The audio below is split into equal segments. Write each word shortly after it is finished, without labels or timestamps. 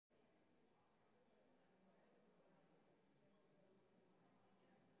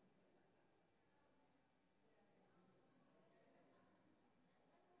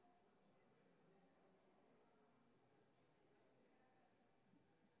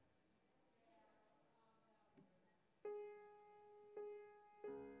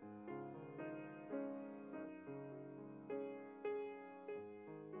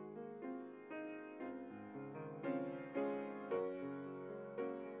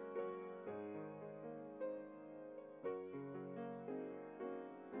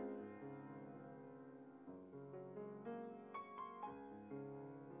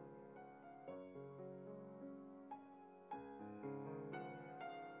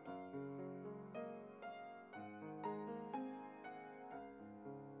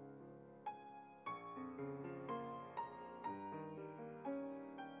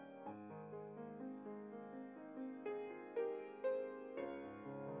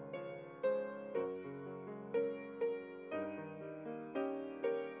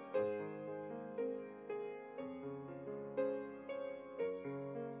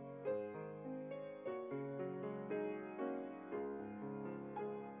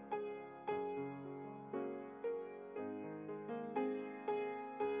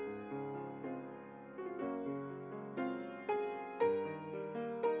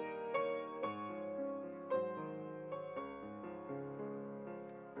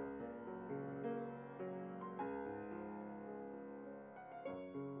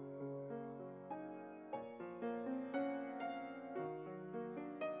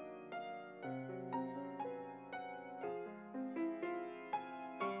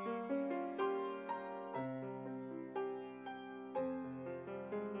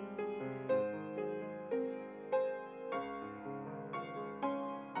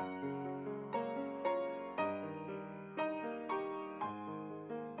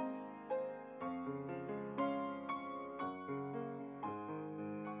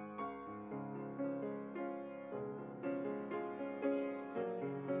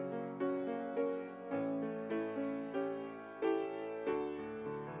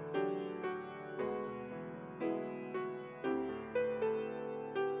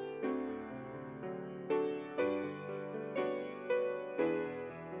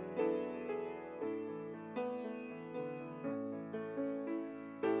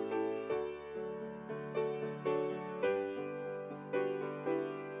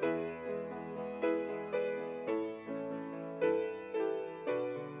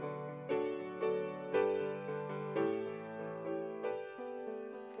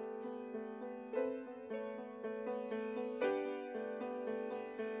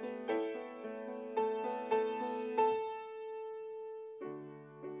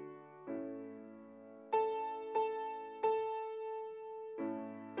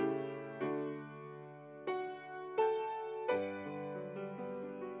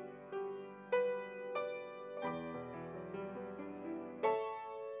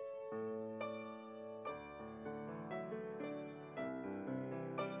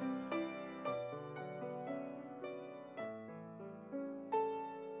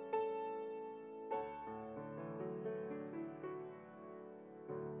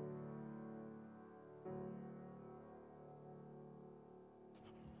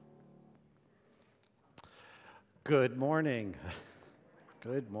Good morning.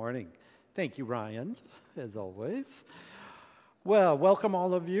 Good morning. Thank you, Ryan, as always. Well, welcome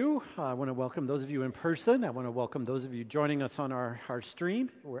all of you. I want to welcome those of you in person. I want to welcome those of you joining us on our stream.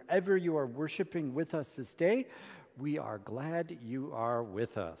 Wherever you are worshiping with us this day, we are glad you are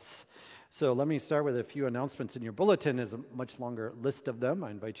with us. So let me start with a few announcements. In your bulletin is a much longer list of them. I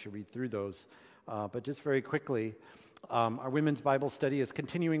invite you to read through those. But just very quickly, our women's Bible study is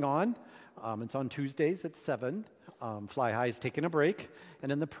continuing on. It's on Tuesdays at 7. Fly High is taking a break.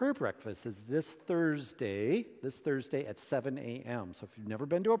 And then the prayer breakfast is this Thursday at 7 a.m. So if you've never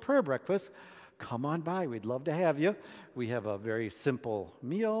been to a prayer breakfast, come on by. We'd love to have you. We have a very simple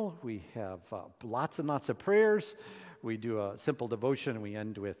meal. We have lots and lots of prayers. We do a simple devotion, and we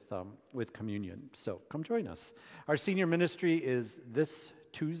end with communion. So come join us. Our senior ministry is this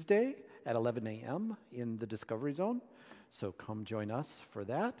Tuesday at 11 a.m. in the Discovery Zone. So come join us for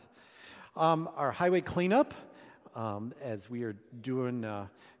that. Our highway cleanup, as we are doing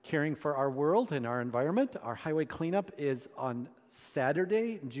caring for our world and our environment, our highway cleanup is on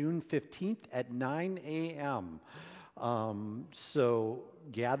Saturday, June 15th at 9 a.m. So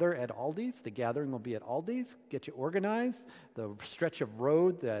gather at Aldi's. The gathering will be at Aldi's. Get you organized. The stretch of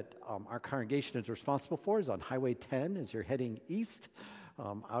road that our congregation is responsible for is on Highway 10 as you're heading east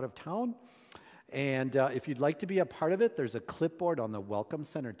out of town. And if you'd like to be a part of it, there's a clipboard on the Welcome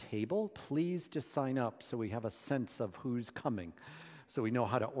Center table. Please just sign up so we have a sense of who's coming, so we know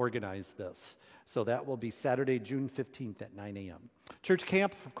how to organize this. So that will be Saturday, June 15th at 9 a.m. Church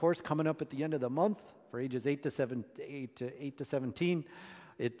camp, of course, coming up at the end of the month for ages 8 to 17.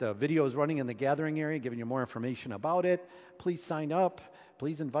 The video is running in the gathering area, giving you more information about it. Please sign up.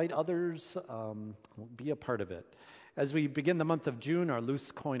 Please invite others. Be a part of it. As we begin the month of June, our loose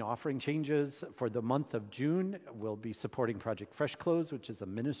coin offering changes. For the month of June, we'll be supporting Project Fresh Clothes, which is a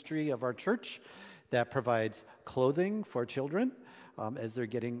ministry of our church that provides clothing for children as they're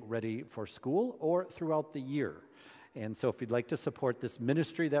getting ready for school or throughout the year. And so if you'd like to support this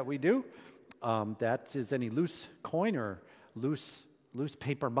ministry that we do, that is any loose coin or loose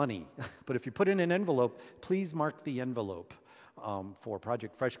paper money. But if you put in an envelope, please mark the envelope for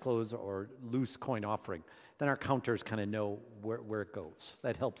Project Fresh Clothes or loose coin offering. Then our counters kind of know where it goes.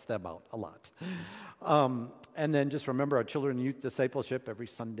 That helps them out a lot. And then just remember our children and youth discipleship every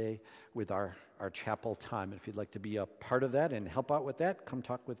Sunday with our chapel time. If you'd like to be a part of that and help out with that, come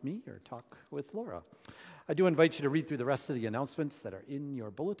talk with me or talk with Laura. I do invite you to read through the rest of the announcements that are in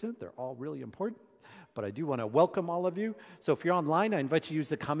your bulletin. They're all really important. But I do want to welcome all of you. So if you're online, I invite you to use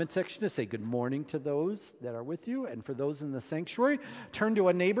the comment section to say good morning to those that are with you. And for those in the sanctuary, turn to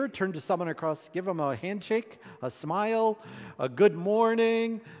a neighbor, turn to someone across, give them a handshake, a smile, a good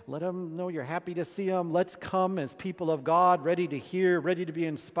morning. Let them know you're happy to see them. Let's come as people of God, ready to hear, ready to be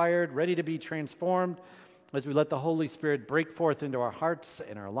inspired, ready to be transformed, as we let the Holy Spirit break forth into our hearts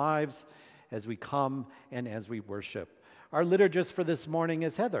and our lives as we come and as we worship. Our liturgist for this morning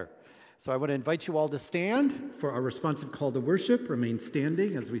is Heather. So I want to invite you all to stand for our responsive call to worship. Remain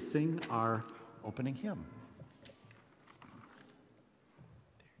standing as we sing our opening hymn.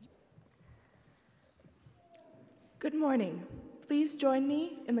 Good morning. Please join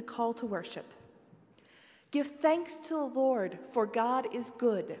me in the call to worship. Give thanks to the Lord, for God is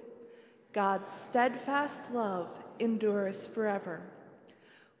good. God's steadfast love endures forever.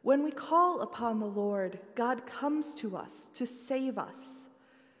 When we call upon the Lord, God comes to us to save us.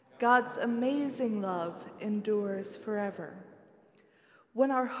 God's amazing love endures forever. When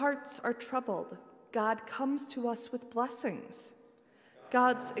our hearts are troubled, God comes to us with blessings.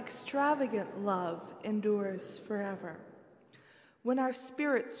 God's extravagant love endures forever. When our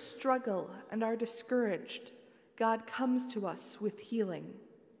spirits struggle and are discouraged, God comes to us with healing.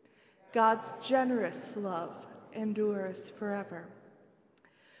 God's generous love endures forever.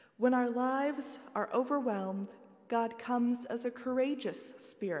 When our lives are overwhelmed, God comes as a courageous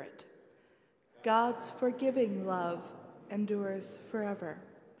spirit. God's forgiving love endures forever.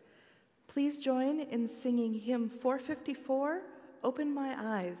 Please join in singing hymn 454, Open My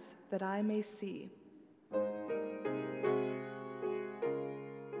Eyes That I May See.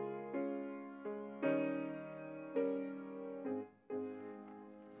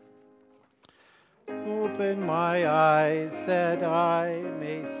 Open my eyes that I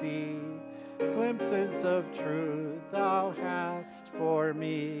may see glimpses of truth thou hast for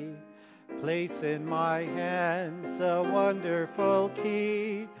me. Place in my hands the wonderful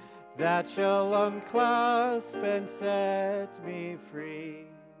key that shall unclasp and set me free.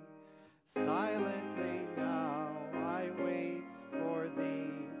 Silently now I wait for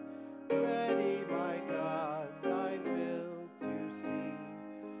thee, ready, my God, thy will to see.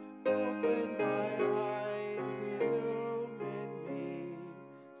 Open my eyes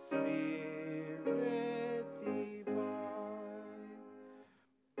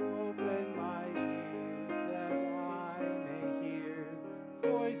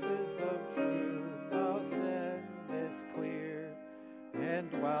voices of truth thou sendest clear.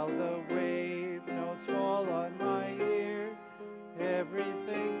 And while the wave notes fall on my ear,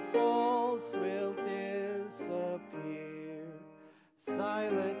 everything false will disappear.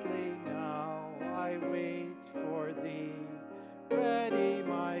 Silently now I wait for thee, ready,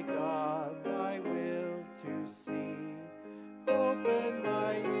 my God, thy will to see. Open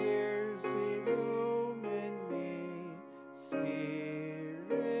my ears, illumine me, Spirit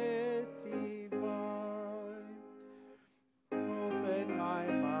divine. Open my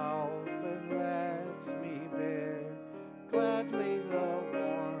mouth and let me bear gladly the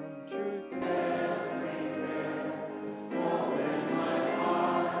warm truth everywhere. Open my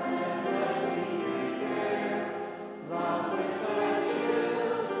heart and let me prepare love with thy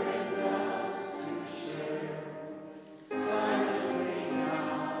children thus to share. Silently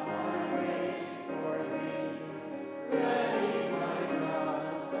now I wait for thee, ready, my God,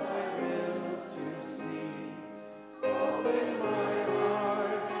 thy will to see. Open my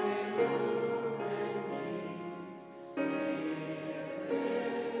heart, illumine me,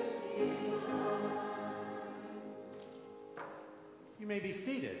 You may be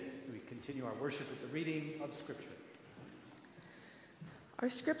seated as we continue our worship with the reading of Scripture. Our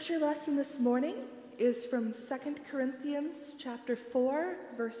scripture lesson this morning is from 2 Corinthians chapter 4,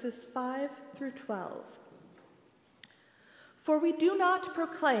 verses 5 through 12. For we do not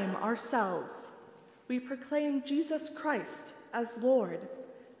proclaim ourselves. We proclaim Jesus Christ as Lord,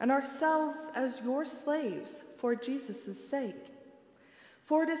 and ourselves as your slaves for Jesus' sake.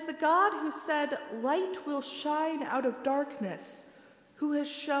 For it is the God who said, "Light will shine out of darkness," who has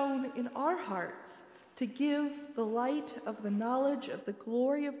shone in our hearts to give the light of the knowledge of the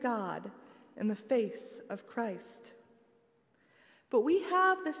glory of God in the face of Christ. But we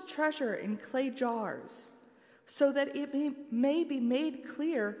have this treasure in clay jars, so that it may be made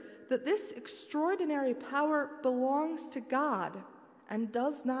clear that this extraordinary power belongs to God and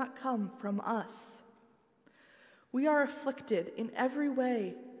does not come from us. We are afflicted in every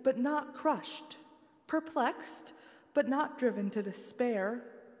way, but not crushed, perplexed, but not driven to despair,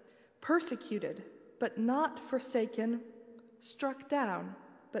 persecuted, but not forsaken, struck down,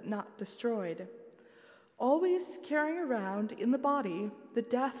 but not destroyed, always carrying around in the body the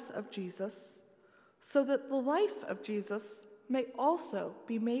death of Jesus, so that the life of Jesus may also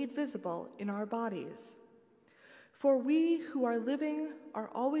be made visible in our bodies. For we who are living are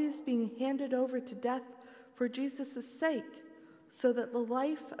always being handed over to death for Jesus' sake, so that the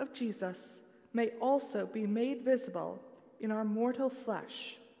life of Jesus may also be made visible in our mortal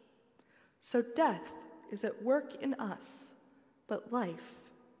flesh. So death is at work in us, but life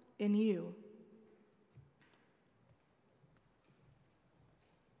in you.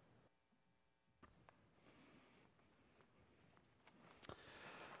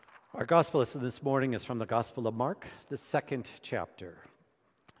 Our gospel lesson this morning is from the Gospel of Mark, the 2nd chapter.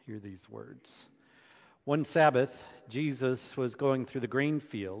 Hear these words. One Sabbath, Jesus was going through the grain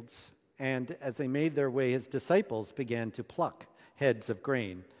fields, and as they made their way, his disciples began to pluck heads of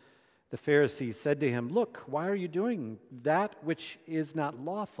grain. The Pharisees said to him, "Look, why are you doing that which is not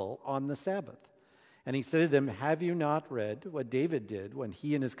lawful on the Sabbath?" And he said to them, "Have you not read what David did when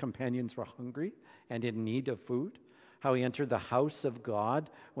he and his companions were hungry and in need of food? How he entered the house of God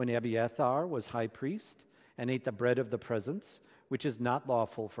when Abiathar was high priest and ate the bread of the presence, which is not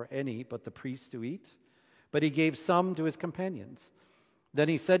lawful for any but the priest to eat? But he gave some to his companions." Then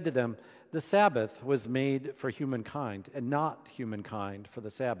he said to them, "The Sabbath was made for humankind, and not humankind for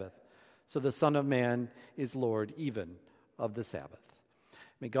the Sabbath. So the Son of Man is Lord even of the Sabbath."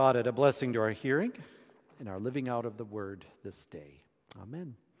 May God add a blessing to our hearing and our living out of the word this day.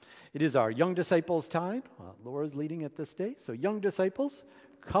 Amen. It is our young disciples' time. Laura's leading it this day. So young disciples,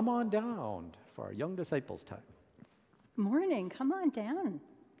 come on down for our young disciples' time. Morning. Come on down.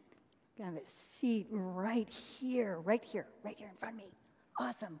 I have a seat right here in front of me.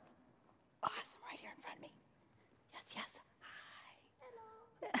 Awesome, right here in front of me. Yes. Hi.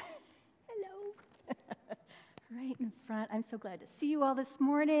 Hello. Right in front. I'm so glad to see you all this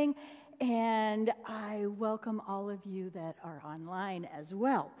morning, and I welcome all of you that are online as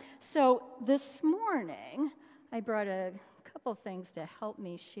well. So this morning, I brought a couple things to help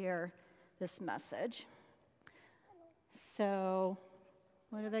me share this message. So,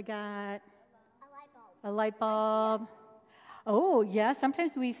 what have I got? A light bulb. Oh, yeah,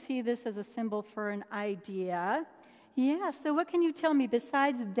 sometimes we see this as a symbol for an idea. Yeah, so what can you tell me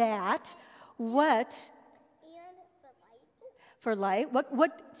besides that? What? And for light. For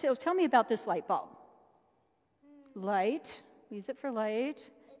light? So tell me about this light bulb. Light. We use it for light.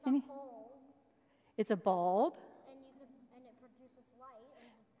 It's a bulb. It's a bulb. And it produces light.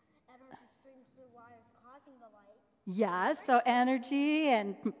 the wires causing the light. Yeah, so energy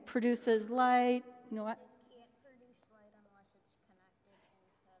and produces light. You know what? It can't produce light unless it's connected into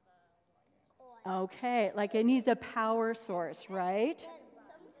the wire. Okay, like it needs a power source, right?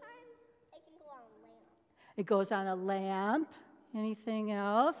 Sometimes it can go on a lamp. It goes on a lamp. Anything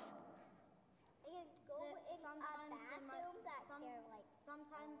else? It can go in a bathroom that share like.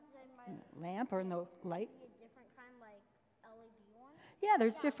 Sometimes there might Lamp or no light? be a different kind, like LED one. Yeah,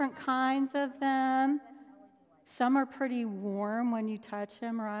 there's different kinds of them. Some are pretty warm when you touch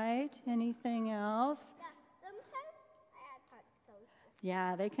them, right? Anything else? Yeah, sometimes I have touch toes.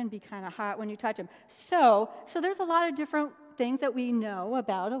 Yeah, they can be kind of hot when you touch them. So there's a lot of different things that we know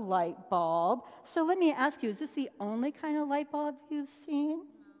about a light bulb. So let me ask you, is this the only kind of light bulb you've seen?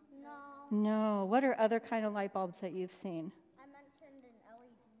 No. No. What are other kind of light bulbs that you've seen? I mentioned an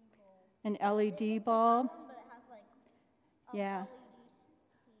LED bulb. An LED bulb? But it has like Yeah. LEDs.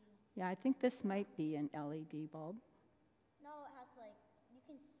 Yeah, I think this might be an LED bulb. No, it has like you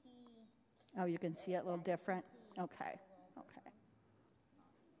can see. Oh, you can see it a little different? Okay.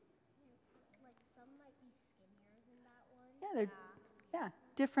 Like some might be skinnier than that one. Yeah,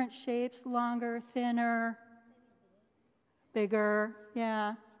 different shapes, longer, thinner, bigger,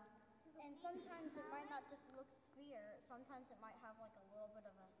 yeah. And sometimes it might not just look sphere. Sometimes it might have like a little bit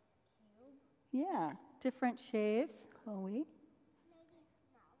of a cube. Yeah, different shapes, Chloe. Maybe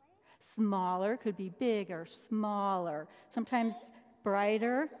smaller. Smaller, could be bigger, smaller. Sometimes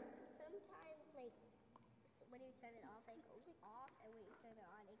brighter. Sometimes like when you turn it off, it goes off, and when you turn it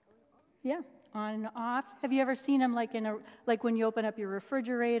on, it goes on. Yeah, on and off. Have you ever seen them like when you open up your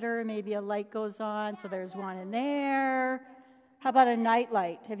refrigerator, maybe a light goes on, so there's one in there. How about a night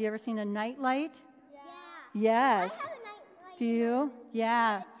light? Have you ever seen a night light? Yeah. Yes. I have a night light. Do you?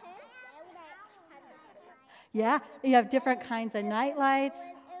 Yeah. At 10, when I have this. Yeah, you have different kinds of night lights.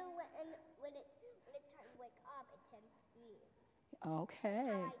 When it's time to wake up, it tends to be. Okay.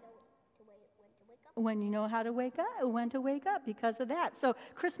 I know when to wake up. When you know how to wake up, when to wake up because of that. So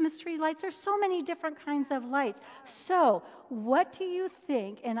Christmas tree lights, there's so many different kinds of lights. So what do you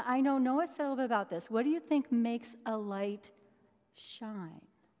think, and I know Noah said a little bit about this, what do you think makes a light shine?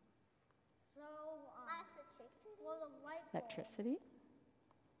 So, well, the light bulb. Electricity?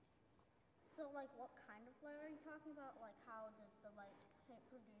 So, like, what kind of light are you talking about? Like, how does the light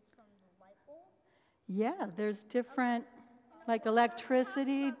produce from the light bulb? Yeah, there's different, like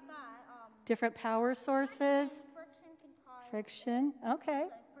electricity, About that, different power sources. friction can cause Friction, okay.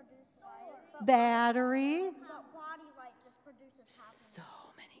 produce light. Battery. But body light just produces happiness. So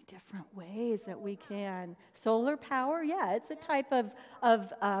many different ways that we can. Solar power, yeah, it's a type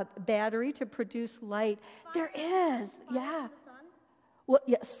of battery to produce light. There is, yeah. The sun. Well,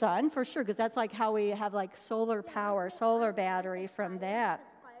 yeah, sun for sure, because that's like how we have like solar power, solar battery from that.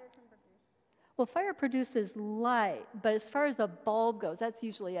 Because fire can produce. Well, fire produces light, but as far as the bulb goes, that's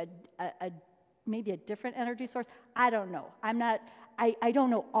usually maybe a different energy source. I don't know. I don't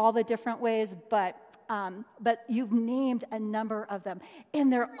know all the different ways, but you've named a number of them,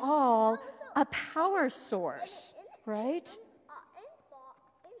 and they're all a power source, right?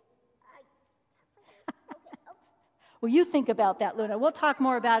 Well, you think about that, Luna. We'll talk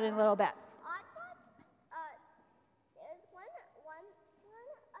more about it in a little bit. There's one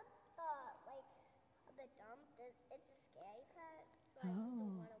of the dump. It's a scary part, so I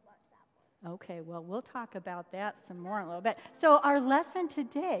don't want to watch that one. Okay, well, we'll talk about that some more in a little bit. So our lesson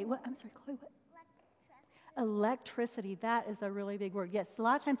today, I'm sorry, Chloe, what? Electricity, that is a really big word. Yes, a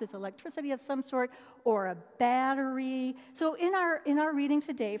lot of times it's electricity of some sort or a battery. So in our reading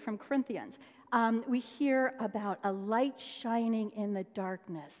today from Corinthians, we hear about a light shining in the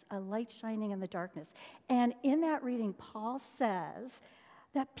darkness, a light shining in the darkness. And in that reading, Paul says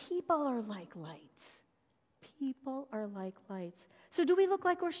that people are like lights. People are like lights. So do we look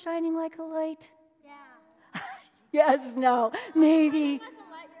like we're shining like a light? Yeah. Yes, no, maybe. Like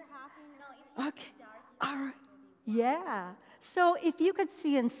a light, you're happy. No, Okay. All right. Yeah. So if you could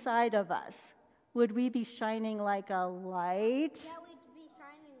see inside of us, would we be shining like a light? Yeah, we'd be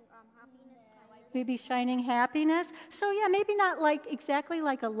shining happiness. Kind of. We'd be shining happiness. So yeah, maybe not like exactly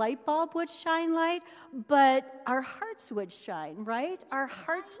like a light bulb would shine light, but our hearts would shine, right? Our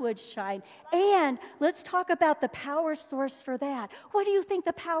hearts would shine. And let's talk about the power source for that. What do you think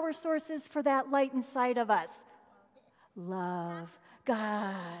the power source is for that light inside of us? Love.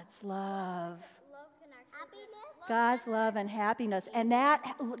 God's love. Love connection. Happiness. God's love and happiness. And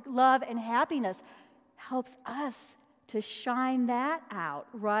that love and happiness helps us to shine that out,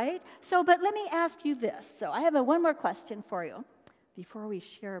 right? So, but let me ask you this. So I have one more question for you before we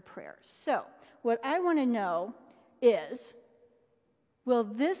share a prayer. So what I want to know is, will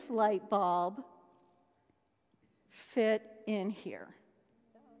this light bulb fit in here?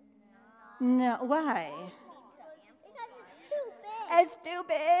 No, why? Because it's too big. It's too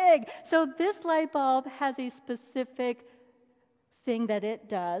big. So this light bulb has a specific thing that it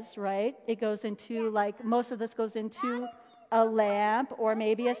does, right? It goes into, like, most of this goes into a lamp or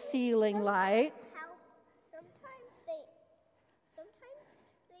maybe a ceiling light.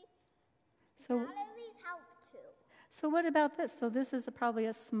 So, Not always help too. so what about this? So this is probably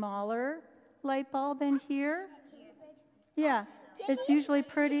a smaller light bulb in here. Yeah, it's usually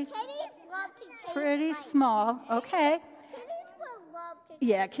pretty Kitties love to chase pretty lights. small. Okay. Kitties will love to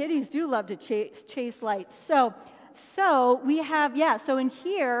Yeah, kitties do love to chase lights. So we have, so in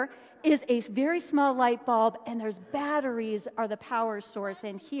here is a very small light bulb, and there's batteries are the power source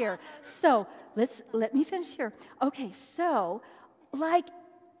in here. So let me finish here. Okay, so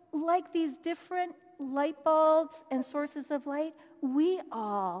like these different light bulbs and sources of light, we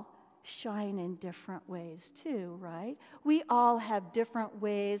all shine in different ways too, right? We all have different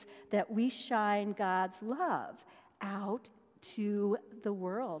ways that we shine God's love out to the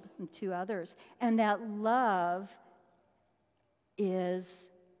world and to others. And that love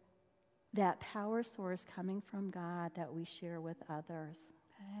is that power source coming from God that we share with others,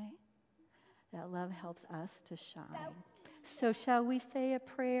 okay? That love helps us to shine. So shall we say a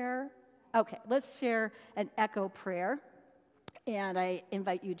prayer? Okay, let's share an echo prayer. And I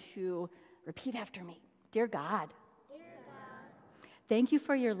invite you to repeat after me. Dear God, thank you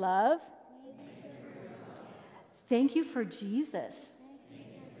for your love. Thank you for Jesus,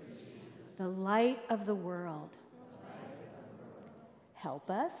 the light of the world. Help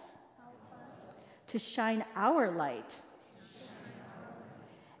us to shine our light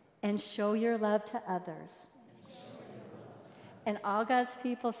and show your love to others. And all God's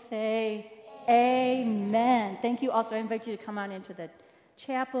people say, amen. Thank you. Also, I invite you to come on into the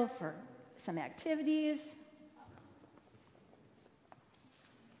chapel for some activities.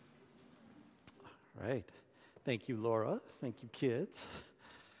 All right. Thank you, Laura. Thank you, kids.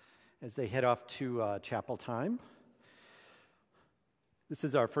 As they head off to chapel time. This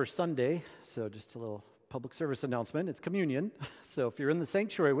is our first Sunday, so just a little public service announcement. It's communion. So if you're in the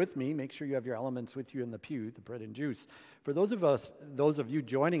sanctuary with me, make sure you have your elements with you in the pew, the bread and juice. For those of you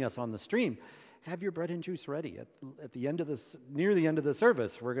joining us on the stream, have your bread and juice ready. At the end of this, near the end of the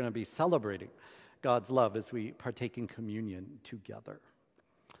service, we're going to be celebrating God's love as we partake in communion together.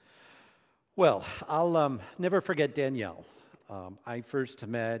 Well, I'll never forget Danielle. I first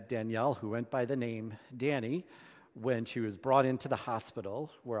met Danielle, who went by the name Danny, when she was brought into the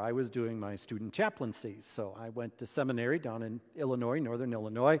hospital where I was doing my student chaplaincy. So I went to seminary down in Illinois, northern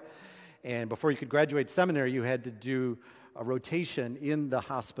Illinois, and before you could graduate seminary, you had to do a rotation in the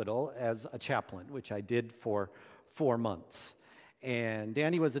hospital as a chaplain, which I did for 4 months. And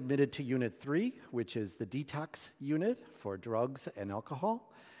Danny was admitted to Unit 3, which is the detox unit for drugs and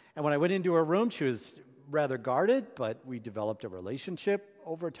alcohol. And when I went into her room, she was rather guarded, but we developed a relationship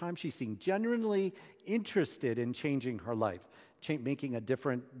over time. She seemed genuinely interested in changing her life, making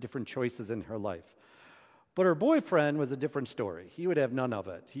different choices in her life. But her boyfriend was a different story. He would have none of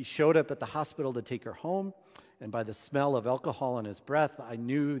it. He showed up at the hospital to take her home, and by the smell of alcohol in his breath, I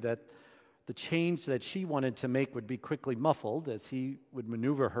knew that the change that she wanted to make would be quickly muffled as he would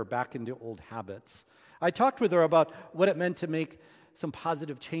maneuver her back into old habits. I talked with her about what it meant to make some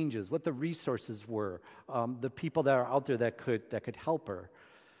positive changes, what the resources were, the people that are out there that could help her.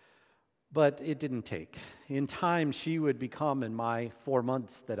 But it didn't take. In time, she would become, in my 4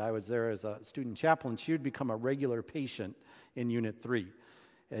 months that I was there as a student chaplain, she would become a regular patient in Unit 3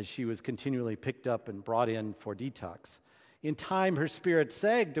 as she was continually picked up and brought in for detox. In time, her spirit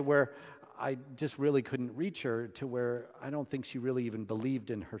sagged to where I just really couldn't reach her, to where I don't think she really even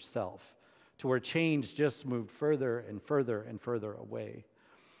believed in herself, to where change just moved further and further and further away.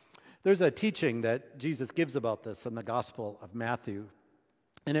 There's a teaching that Jesus gives about this in the Gospel of Matthew,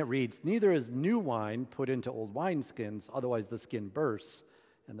 and it reads, "Neither is new wine put into old wineskins, otherwise the skin bursts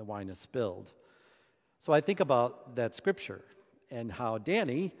and the wine is spilled." So I think about that scripture and how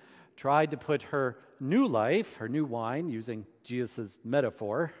Danny tried to put her new life, her new wine, using Jesus'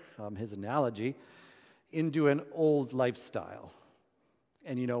 metaphor, his analogy, into an old lifestyle.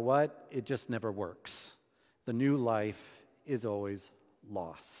 And you know what? It just never works. The new life is always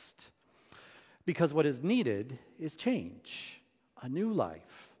lost. Because what is needed is change, a new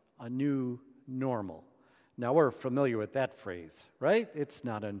life, a new normal. Now we're familiar with that phrase, right? It's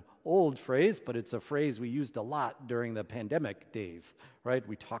not an old phrase, but it's a phrase we used a lot during the pandemic days, right?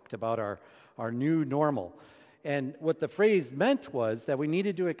 We talked about our new normal. And what the phrase meant was that we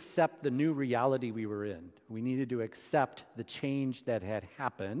needed to accept the new reality we were in. We needed to accept the change that had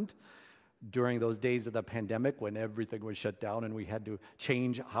happened during those days of the pandemic when everything was shut down and we had to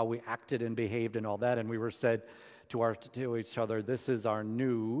change how we acted and behaved and all that, and we were said to each other, this is our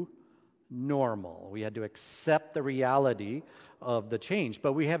new normal. We had to accept the reality of the change.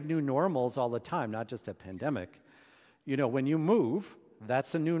 But we have new normals all the time, not just a pandemic. You know, when you move,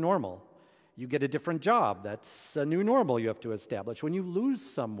 that's a new normal. You get a different job, that's a new normal you have to establish. When you lose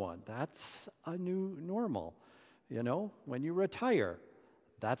someone, that's a new normal. You know, when you retire,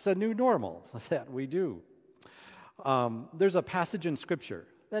 that's a new normal that we do. There's a passage in Scripture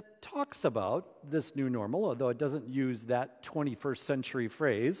that talks about this new normal, although it doesn't use that 21st century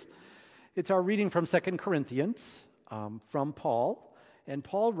phrase. It's our reading from 2 Corinthians from Paul, and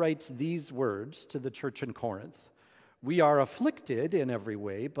Paul writes these words to the church in Corinth. We are afflicted in every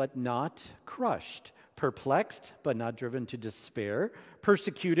way, but not crushed, perplexed, but not driven to despair,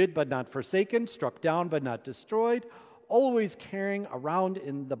 persecuted, but not forsaken, struck down, but not destroyed, always carrying around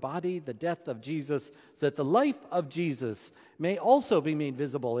in the body the death of Jesus, so that the life of Jesus may also be made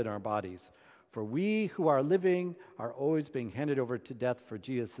visible in our bodies. For we who are living are always being handed over to death for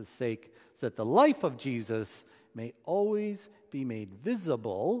Jesus' sake, so that the life of Jesus may always be made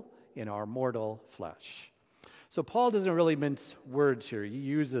visible in our mortal flesh. So Paul doesn't really mince words here. He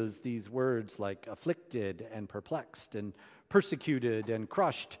uses these words like afflicted and perplexed and persecuted and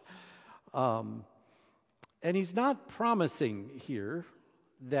crushed. And he's not promising here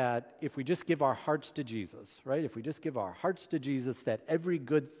that if we just give our hearts to Jesus, right? If we just give our hearts to Jesus, that every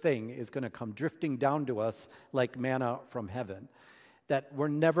good thing is going to come drifting down to us like manna from heaven. That we're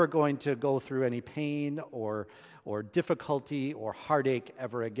never going to go through any pain or difficulty or heartache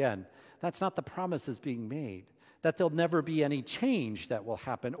ever again. That's not the promises being made. That there'll never be any change that will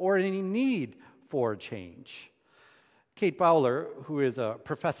happen or any need for change. Kate Bowler, who is a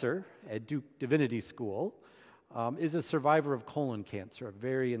professor at Duke Divinity School, is a survivor of colon cancer, a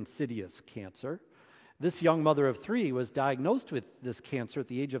very insidious cancer. This young mother of 3 was diagnosed with this cancer at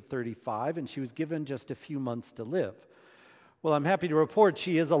the age of 35, and she was given just a few months to live. Well, I'm happy to report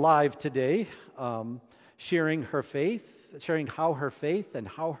she is alive today, sharing her faith, sharing how her faith and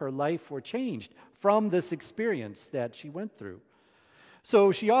how her life were changed from this experience that she went through.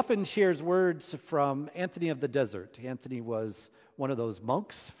 So she often shares words from Anthony of the Desert. Anthony was one of those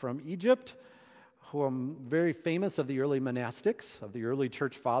monks from Egypt, who are very famous of the early monastics, of the early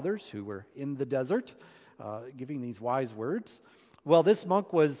church fathers who were in the desert, giving these wise words. Well, this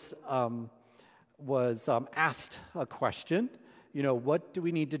monk was asked a question, you know, what do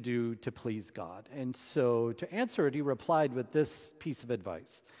we need to do to please God? And so to answer it, he replied with this piece of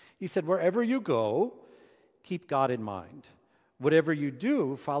advice. He said, wherever you go, keep God in mind. Whatever you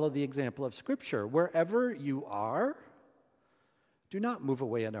do, follow the example of Scripture. Wherever you are, do not move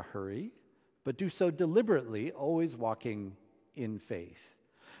away in a hurry, but do so deliberately, always walking in faith.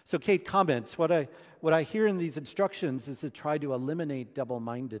 So Kate comments, what I hear in these instructions is to try to eliminate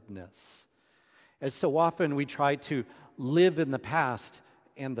double-mindedness. As so often we try to live in the past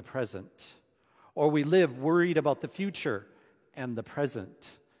and the present, or we live worried about the future and the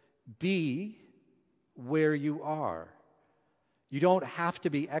present. Be where you are. You don't have to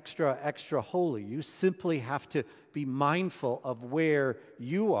be extra holy. You simply have to be mindful of where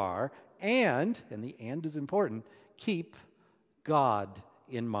you are, and the and is important, keep God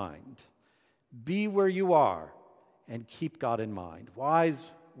in mind. Be where you are and keep God in mind. Wise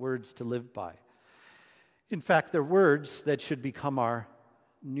words to live by. In fact, they're words that should become our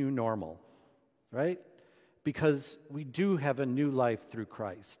new normal, right? Because we do have a new life through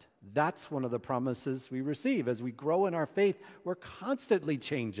Christ. That's one of the promises we receive. As we grow in our faith, we're constantly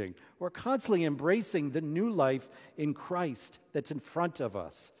changing. We're constantly embracing the new life in Christ that's in front of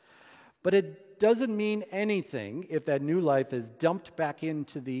us. But it doesn't mean anything if that new life is dumped back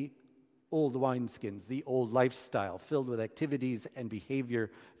into the old wineskins, the old lifestyle, filled with activities and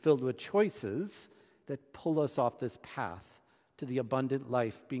behavior, filled with choices that pull us off this path to the abundant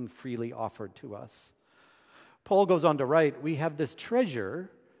life being freely offered to us. Paul goes on to write, we have this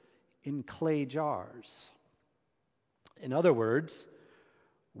treasure in clay jars. In other words,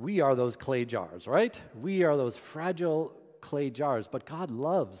 we are those clay jars, right? We are those fragile clay jars, but God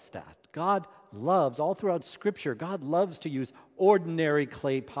loves that. God loves, all throughout Scripture, God loves to use ordinary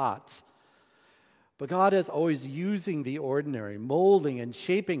clay pots. But God is always using the ordinary, molding and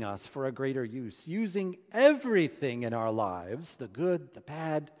shaping us for a greater use, using everything in our lives, the good, the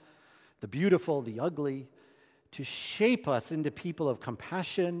bad, the beautiful, the ugly, to shape us into people of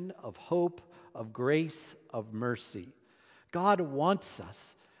compassion, of hope, of grace, of mercy. God wants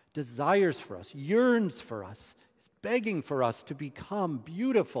us, desires for us, yearns for us, is begging for us to become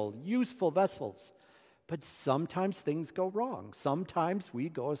beautiful, useful vessels. But sometimes things go wrong. Sometimes we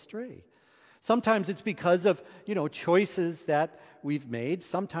go astray. Sometimes it's because of, choices that we've made.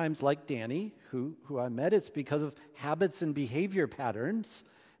 Sometimes, like Danny, who I met, it's because of habits and behavior patterns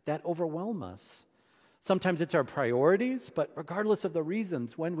that overwhelm us. Sometimes it's our priorities, but regardless of the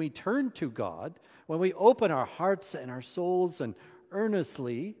reasons, when we turn to God, when we open our hearts and our souls and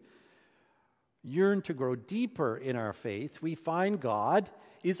earnestly yearn to grow deeper in our faith, we find God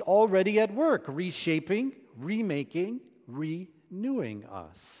is already at work, reshaping, remaking, renewing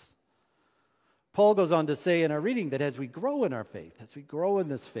us. Paul goes on to say in our reading that as we grow in our faith, as we grow in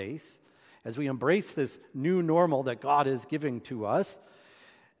this faith, as we embrace this new normal that God is giving to us,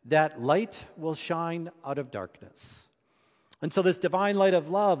 that light will shine out of darkness. And so this divine light of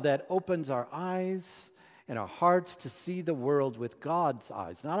love that opens our eyes and our hearts to see the world with God's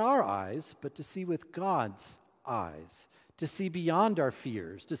eyes, not our eyes, but to see with God's eyes, to see beyond our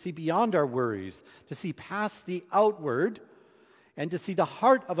fears, to see beyond our worries, to see past the outward, and to see the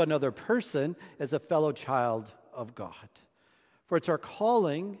heart of another person as a fellow child of God. For it's our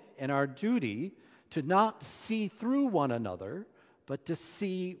calling and our duty to not see through one another, but to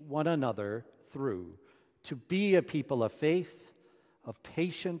see one another through, to be a people of faith, of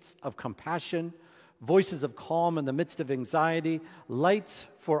patience, of compassion, voices of calm in the midst of anxiety, lights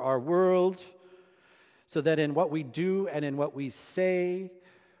for our world, so that in what we do and in what we say,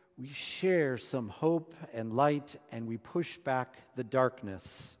 we share some hope and light, and we push back the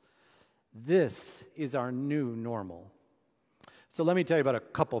darkness. This is our new normal. So let me tell you about a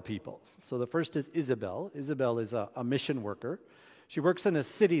couple people. So the first is Isabel. Isabel is a mission worker. She works in a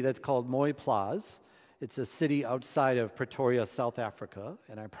city that's called Moy Plaza. It's a city outside of Pretoria, South Africa.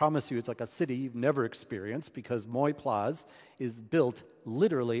 And I promise you, it's like a city you've never experienced, because Moy Plaza is built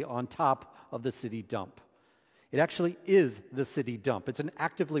literally on top of the city dump. It actually is the city dump. It's an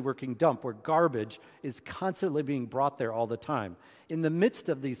actively working dump where garbage is constantly being brought there all the time. In the midst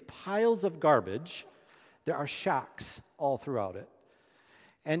of these piles of garbage, there are shacks all throughout it.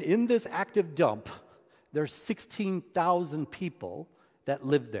 And in this active dump, there's 16,000 people that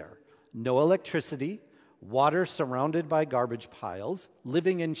live there. No electricity, water surrounded by garbage piles,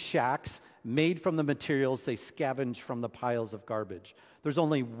 living in shacks made from the materials they scavenge from the piles of garbage. There's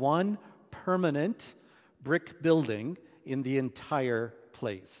only one permanent brick building in the entire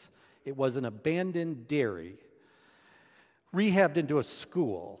place. It was an abandoned dairy, rehabbed into a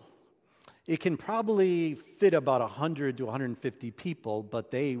school. It can probably fit about 100 to 150 people,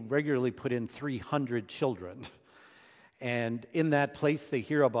 but they regularly put in 300 children. And in that place, they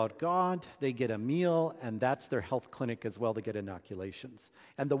hear about God, they get a meal, and that's their health clinic as well to get inoculations.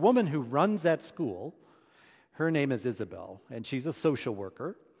 And the woman who runs that school, her name is Isabel, and she's a social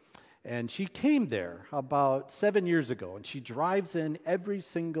worker. And she came there about 7 years ago, and she drives in every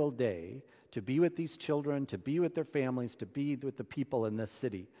single day to be with these children, to be with their families, to be with the people in this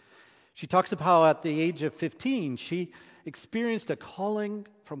city. She talks about how at the age of 15, she experienced a calling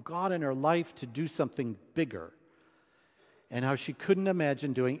from God in her life to do something bigger, and how she couldn't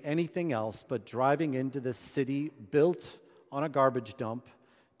imagine doing anything else but driving into this city built on a garbage dump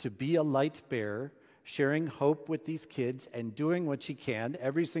to be a light bearer, sharing hope with these kids and doing what she can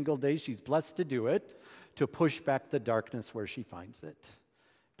every single day. She's blessed to do it, to push back the darkness where she finds it,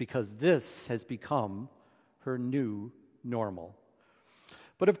 because this has become her new normal.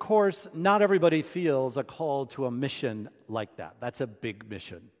 But of course, not everybody feels a call to a mission like that. That's a big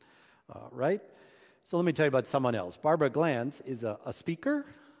mission, right? So let me tell you about someone else. Barbara Glantz is a speaker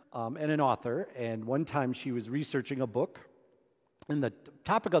and an author, and one time she was researching a book, and the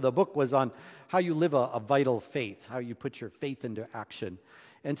topic of the book was on how you live a vital faith, how you put your faith into action.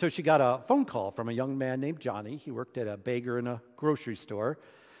 And so she got a phone call from a young man named Johnny. He worked at a baker in a grocery store,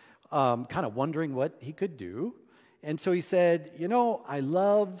 kind of wondering what he could do. And so he said, I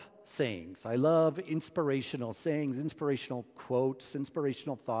love sayings. I love inspirational sayings, inspirational quotes,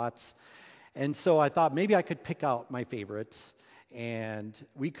 inspirational thoughts. And so I thought maybe I could pick out my favorites, and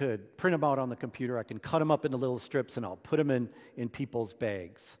we could print them out on the computer. I can cut them up into little strips, and I'll put them in people's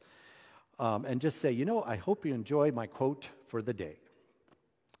bags. And just say, I hope you enjoy my quote for the day.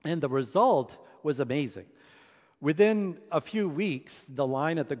 And the result was amazing. Within a few weeks, the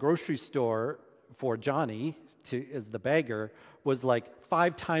line at the grocery store for Johnny as the bagger was like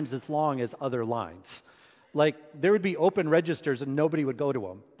 5 times as long as other lines. Like, there would be open registers and nobody would go to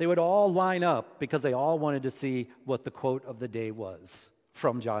them. They would all line up because they all wanted to see what the quote of the day was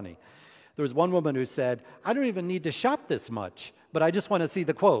from Johnny. There was one woman who said, I don't even need to shop this much, but I just want to see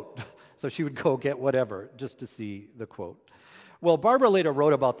the quote. So she would go get whatever just to see the quote. Well, Barbara later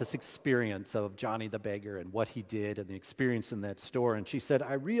wrote about this experience of Johnny the beggar and what he did and the experience in that store. And she said,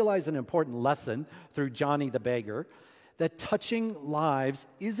 I realized an important lesson through Johnny the beggar, that touching lives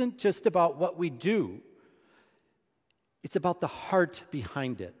isn't just about what we do. It's about the heart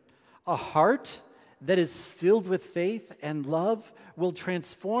behind it. A heart that is filled with faith and love will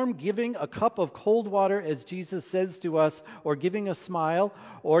transform giving a cup of cold water, as Jesus says to us, or giving a smile,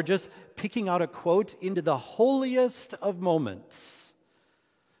 or just picking out a quote, into the holiest of moments.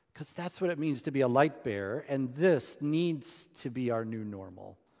 Because that's what it means to be a light bearer, and this needs to be our new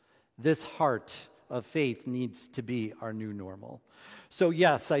normal. This heart of faith needs to be our new normal. So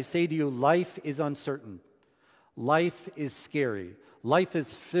yes, I say to you, life is uncertain. Life is scary. Life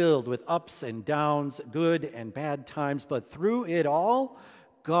is filled with ups and downs, good and bad times, but through it all,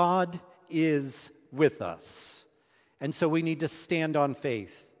 God is with us. And so we need to stand on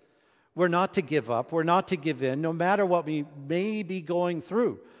faith. We're not to give up. We're not to give in, no matter what we may be going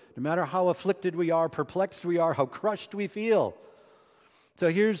through, no matter how afflicted we are, perplexed we are, how crushed we feel. So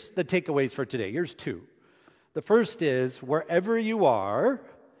here's the takeaways for today. Here's two. The first is, wherever you are,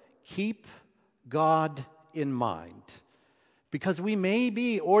 keep God in mind. Because we may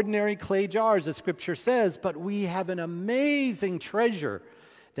be ordinary clay jars, as Scripture says, but we have an amazing treasure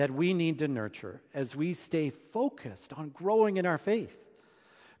that we need to nurture as we stay focused on growing in our faith.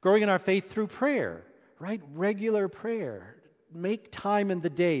 Growing in our faith through prayer, right? Regular prayer. Make time in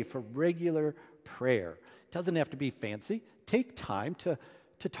the day for regular prayer. It doesn't have to be fancy. Take time to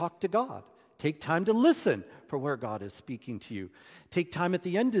talk to God. Take time to listen for where God is speaking to you. Take time at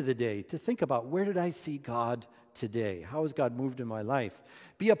the end of the day to think about, where did I see God today? How has God moved in my life?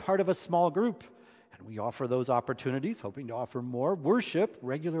 Be a part of a small group. And we offer those opportunities, hoping to offer more. Worship,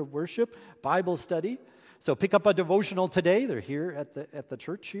 regular worship, Bible study. So pick up a devotional today. They're here at the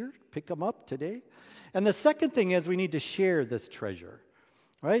church here. Pick them up today. And the second thing is, we need to share this treasure.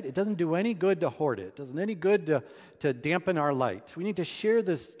 Right? It doesn't do any good to hoard it. It doesn't any good to dampen our light. We need to share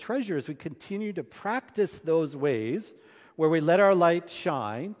this treasure as we continue to practice those ways where we let our light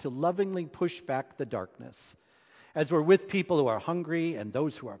shine to lovingly push back the darkness. As we're with people who are hungry and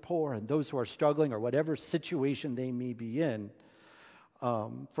those who are poor and those who are struggling or whatever situation they may be in,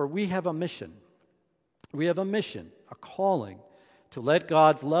 for we have a mission. We have a mission, a calling to let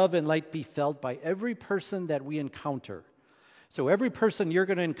God's love and light be felt by every person that we encounter. So every person you're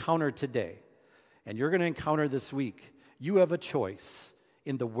going to encounter today, and you're going to encounter this week, you have a choice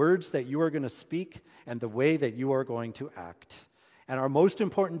in the words that you are going to speak and the way that you are going to act. And our most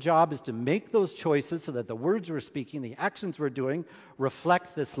important job is to make those choices so that the words we're speaking, the actions we're doing,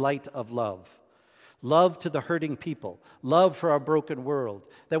 reflect this light of love. Love to the hurting people, love for our broken world,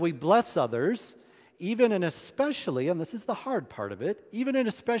 that we bless others, even and especially, and this is the hard part of it, even and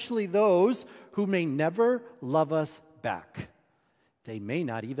especially those who may never love us back. They may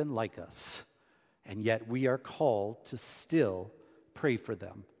not even like us, and yet we are called to still pray for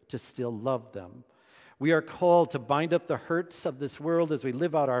them, to still love them. We are called to bind up the hurts of this world as we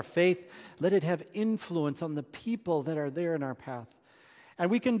live out our faith. Let it have influence on the people that are there in our path.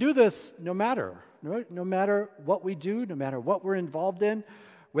 And we can do this no matter what we do, no matter what we're involved in,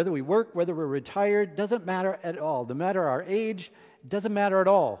 whether we work, whether we're retired, doesn't matter at all. No matter our age, doesn't matter at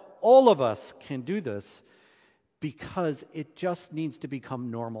all. All of us can do this, because it just needs to become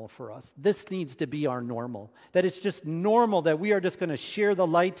normal for us. This needs to be our normal. That it's just normal that we are just going to share the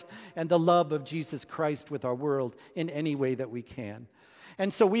light and the love of Jesus Christ with our world in any way that we can.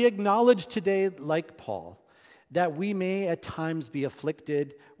 And so we acknowledge today, like Paul, that we may at times be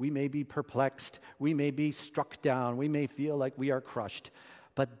afflicted, we may be perplexed, we may be struck down, we may feel like we are crushed.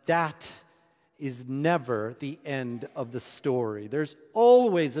 But that is never the end of the story. There's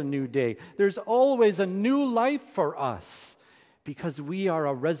always a new day. There's always a new life for us, because we are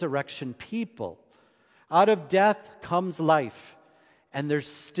a resurrection people. Out of death comes life, and there's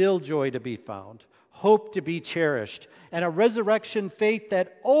still joy to be found, hope to be cherished, and a resurrection faith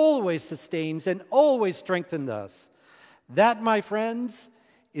that always sustains and always strengthens us. That, my friends,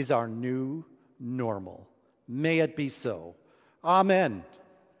 is our new normal. May it be so. Amen.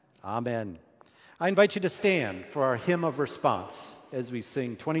 Amen. I invite you to stand for our hymn of response as we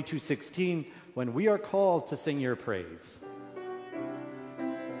sing 2216, When We Are Called to Sing Your Praise.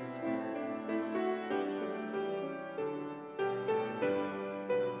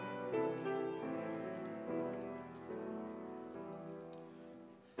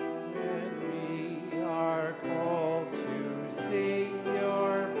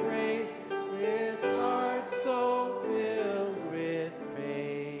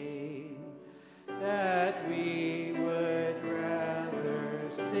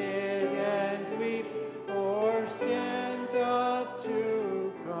 Stand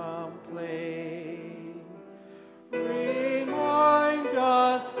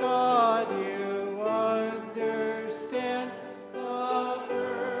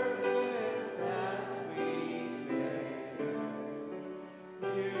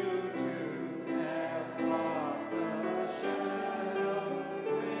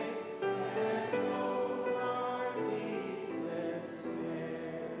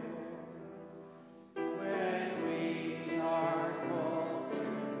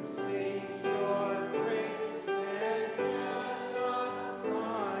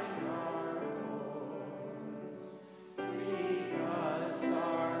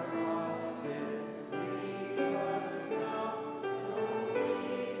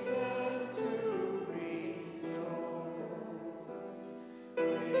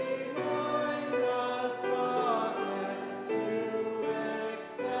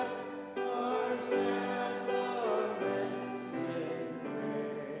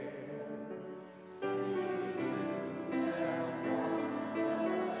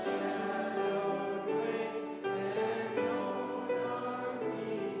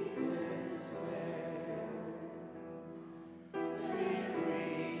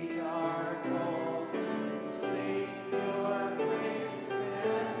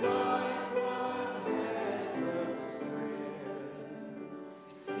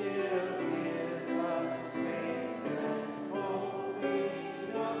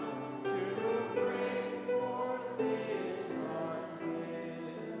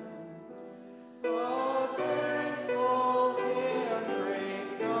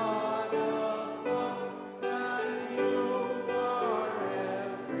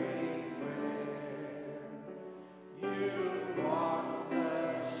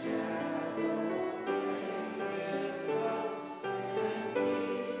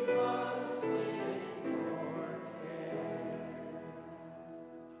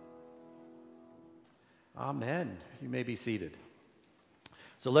Amen. You may be seated.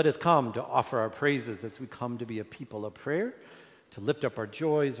 So let us come to offer our praises as we come to be a people of prayer, to lift up our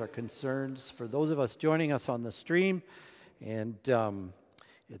joys, our concerns. For those of us joining us on the stream, and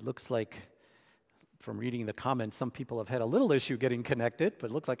it looks like from reading the comments, some people have had a little issue getting connected, but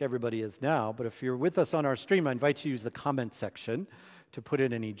it looks like everybody is now. But if you're with us on our stream, I invite you to use the comment section to put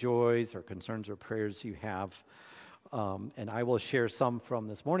in any joys or concerns or prayers you have. And I will share some from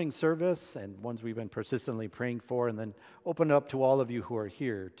this morning's service and ones we've been persistently praying for, and then open it up to all of you who are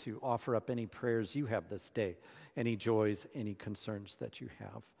here to offer up any prayers you have this day, any joys, any concerns that you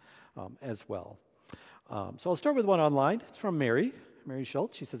have as well. So I'll start with one online. It's from Mary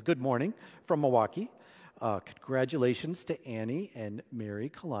Schultz. She says, good morning from Milwaukee. Congratulations to Annie and Mary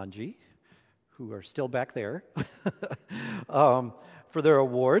Kalanji, who are still back there, for their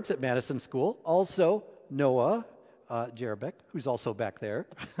awards at Madison School. Also, Noah Jerabek, who's also back there,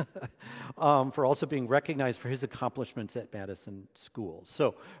 for also being recognized for his accomplishments at Madison School.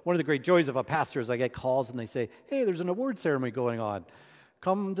 So one of the great joys of a pastor is I get calls and they say, hey, there's an award ceremony going on.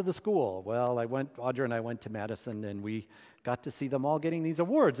 Come to the school. Well, Audra and I went to Madison, and we got to see them all getting these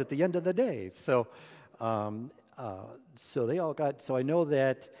awards at the end of the day. So they all got, so I know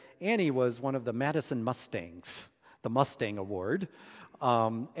that Annie was one of the Madison Mustangs, the Mustang Award.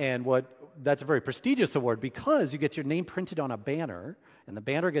 That's a very prestigious award because you get your name printed on a banner, and the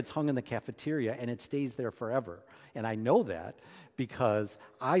banner gets hung in the cafeteria, and it stays there forever. And I know that because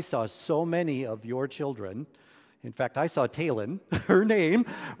I saw so many of your children. In fact, I saw Talon, her name,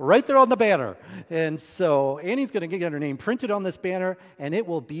 right there on the banner. And so Annie's going to get her name printed on this banner, and it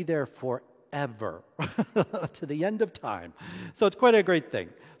will be there forever to the end of time. So it's quite a great thing.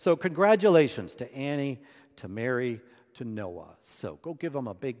 So congratulations to Annie, to Mary, to Noah. So go give them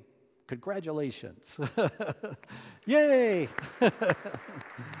a big congratulations. Yay!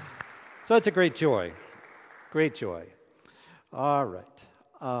 So it's a great joy. Great joy. All right.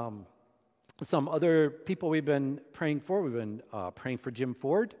 Some other people we've been praying for. We've been praying for Jim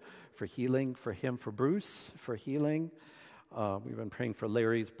Ford, for healing, for him, for Bruce, for healing. We've been praying for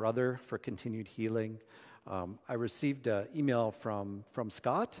Larry's brother, for continued healing. I received an email from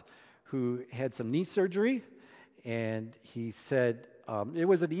Scott, who had some knee surgery, and he said, it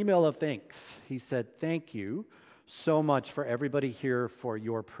was an email of thanks. He said, thank you so much for everybody here for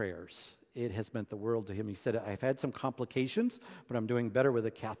your prayers. It has meant the world to him. He said, I've had some complications, but I'm doing better with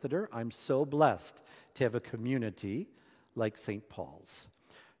a catheter. I'm so blessed to have a community like St. Paul's.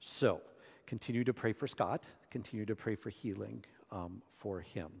 So continue to pray for Scott. Continue to pray for healing for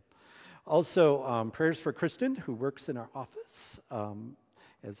him. Also, prayers for Kristen, who works in our office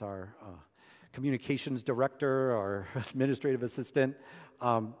as our communications director, our administrative assistant.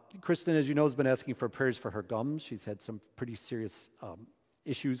 Kristen, as you know, has been asking for prayers for her gums. She's had some pretty serious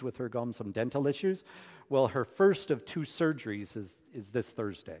issues with her gums, some dental issues. Well, her first of 2 surgeries is this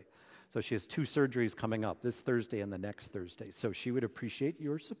Thursday. So she has 2 surgeries coming up, this Thursday and the next Thursday. So she would appreciate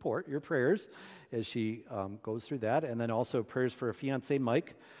your support, your prayers, as she goes through that. And then also prayers for her fiancé,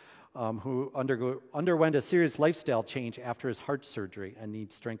 Mike, who underwent a serious lifestyle change after his heart surgery and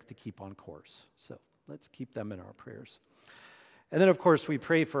needs strength to keep on course. So let's keep them in our prayers. And then, of course, we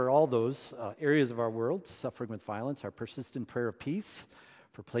pray for all those areas of our world suffering with violence, our persistent prayer of peace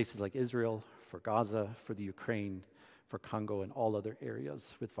for places like Israel, for Gaza, for the Ukraine, for Congo, and all other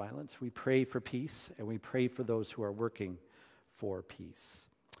areas with violence. We pray for peace, and we pray for those who are working for peace.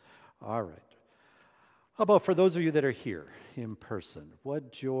 All right. How about for those of you that are here in person?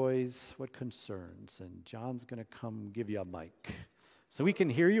 What joys, what concerns? And John's going to come give you a mic so we can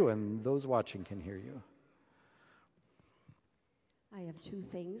hear you and those watching can hear you. I have 2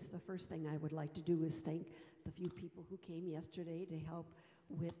 things. The first thing I would like to do is thank the few people who came yesterday to help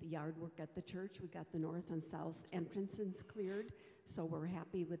with the yard work at the church. We got the north and south entrances cleared, so we're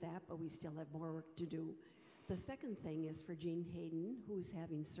happy with that, but we still have more work to do. The second thing is for Jean Hayden, who's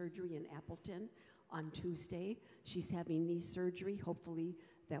having surgery in Appleton on Tuesday. She's having knee surgery. Hopefully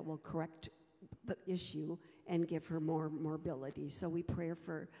that will correct the issue and give her more mobility. So we pray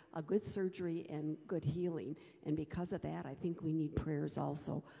for a good surgery and good healing. And because of that, I think we need prayers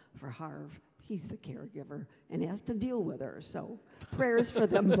also for Harv. He's the caregiver and has to deal with her. So prayers for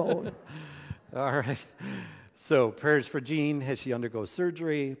them both. All right. So prayers for Jean as she undergoes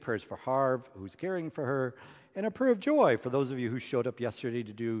surgery, prayers for Harv, who's caring for her, and a prayer of joy for those of you who showed up yesterday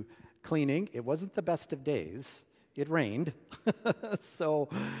to do cleaning. It wasn't the best of days. It rained. So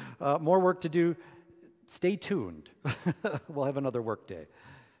more work to do. Stay tuned. We'll have another work day.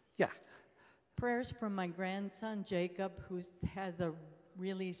 Yeah. Prayers for my grandson, Jacob, who has a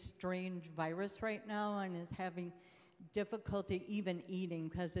really strange virus right now and is having difficulty even eating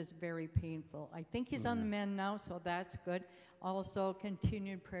because it's very painful. I think he's on the mend now, so that's good. Also,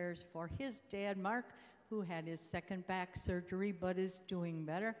 continued prayers for his dad, Mark, who had his second back surgery but is doing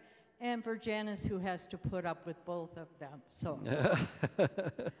better, and for Janice, who has to put up with both of them. So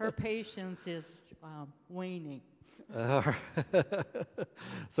her patience is waning.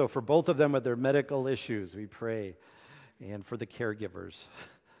 So for both of them with their medical issues, we pray, and for the caregivers.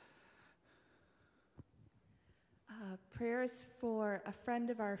 Prayers for a friend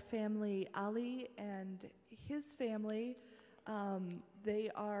of our family, Ali, and his family. They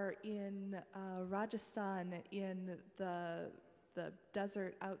are in Rajasthan, in the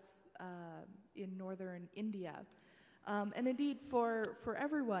desert out in northern India. And indeed, for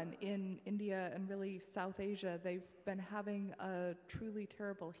everyone in India and really South Asia, they've been having a truly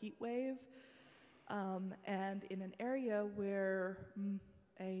terrible heat wave, and in an area where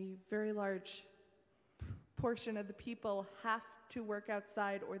a very large portion of the people have to work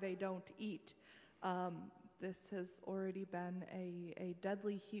outside or they don't eat. This has already been a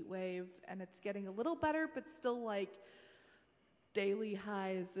deadly heat wave, and it's getting a little better, but still like daily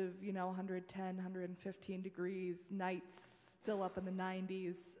highs of 110, 115 degrees, nights still up in the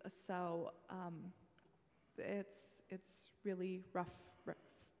 90s. So it's really rough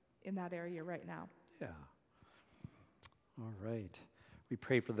in that area right now. Yeah. All right. We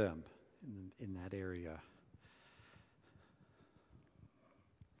pray for them in that area.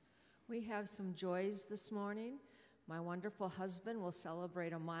 We have some joys this morning. My wonderful husband will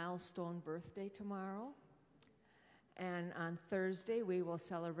celebrate a milestone birthday tomorrow. And on Thursday, we will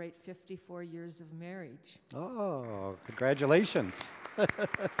celebrate 54 years of marriage. Oh, congratulations.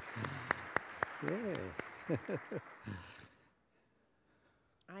 Yay.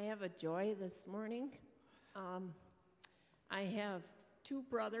 I have a joy this morning. I have two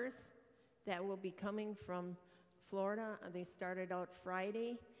brothers that will be coming from Florida. They started out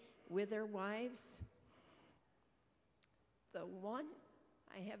Friday with their wives. The one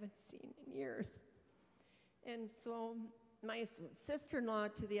I haven't seen in years. And so my sister-in-law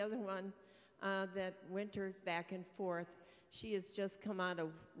to the other one that winters back and forth, she has just come out of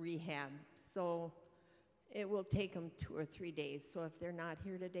rehab. So it will take them 2 or 3 days. So if they're not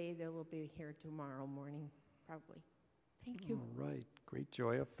here today, they will be here tomorrow morning, probably. Thank you. All right. Great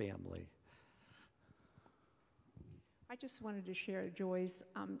joy of family. I just wanted to share Joy's,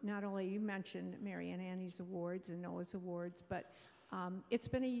 not only you mentioned Mary and Annie's awards and Noah's awards, but it's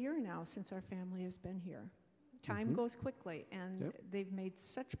been a year now since our family has been here. Time goes quickly, and they've made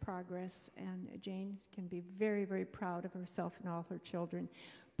such progress, and Jane can be very, very proud of herself and all her children.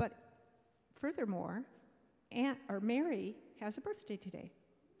 But furthermore, Mary has a birthday today.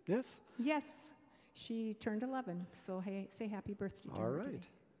 Yes? Yes. She turned 11, so hey, say happy birthday to her. All right. Today.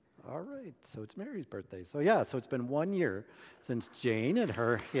 All right. So it's Mary's birthday. So yeah, so it's been 1 year since Jane and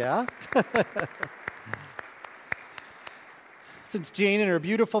her, since Jane and her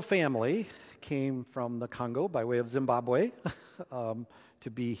beautiful family came from the Congo by way of Zimbabwe to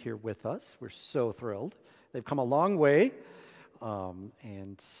be here with us. We're so thrilled. They've come a long way,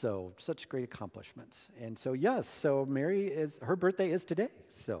 and so such great accomplishments. And so yes, so her birthday is today.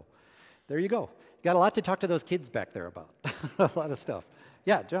 So there you go. You got a lot to talk to those kids back there about. A lot of stuff.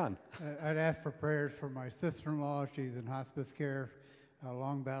 Yeah, John. I'd ask for prayers for my sister-in-law. She's in hospice care, a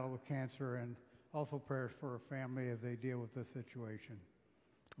long battle with cancer, and also prayers for her family as they deal with this situation.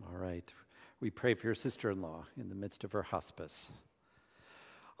 All right. We pray for your sister-in-law in the midst of her hospice.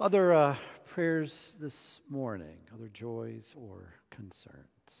 Other prayers this morning, other joys or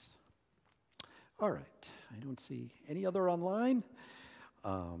concerns? All right. I don't see any other online.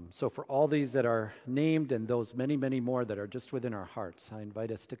 So for all these that are named and those many, many more that are just within our hearts, I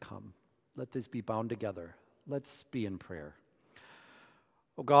invite us to come. Let these be bound together. Let's be in prayer.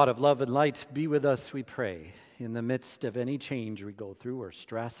 O God of love and light, be with us, we pray, in the midst of any change we go through or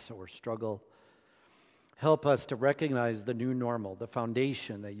stress or struggle. Help us to recognize the new normal, the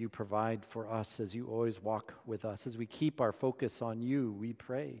foundation that you provide for us as you always walk with us. As we keep our focus on you, we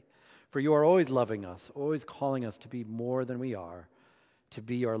pray. For you are always loving us, always calling us to be more than we are, to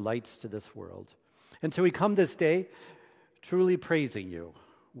be our lights to this world. And so we come this day truly praising you.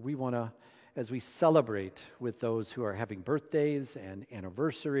 We want to, as we celebrate with those who are having birthdays and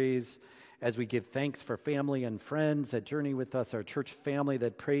anniversaries, as we give thanks for family and friends that journey with us, our church family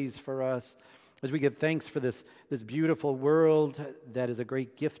that prays for us, as we give thanks for this beautiful world that is a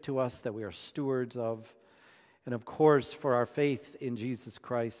great gift to us that we are stewards of, and of course for our faith in Jesus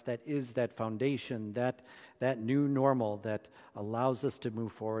Christ that is that foundation, that new normal that allows us to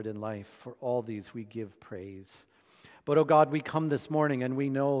move forward in life. For all these we give praise. But, oh God, we come this morning and we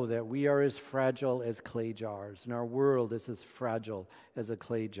know that we are as fragile as clay jars, and our world is as fragile as a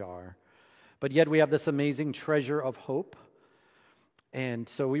clay jar. But yet we have this amazing treasure of hope. And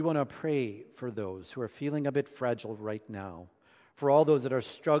so we want to pray for those who are feeling a bit fragile right now, for all those that are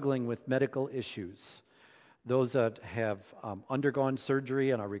struggling with medical issues, those that have undergone surgery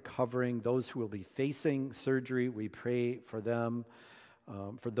and are recovering, those who will be facing surgery, we pray for them.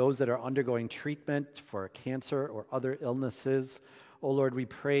 For those that are undergoing treatment for cancer or other illnesses, oh Lord, we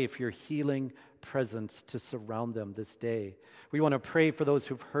pray for your healing presence to surround them this day. We want to pray for those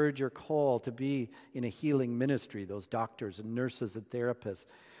who've heard your call to be in a healing ministry, those doctors and nurses and therapists.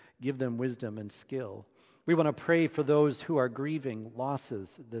 Give them wisdom and skill. We want to pray for those who are grieving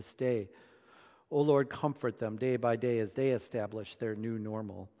losses this day. Oh Lord, comfort them day by day as they establish their new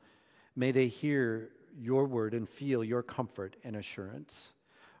normal. May they hear your word and feel your comfort and assurance.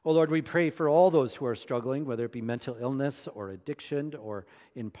 Oh Lord, we pray for all those who are struggling, whether it be mental illness or addiction or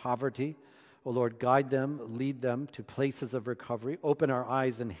in poverty. Oh Lord, guide them, lead them to places of recovery. Open our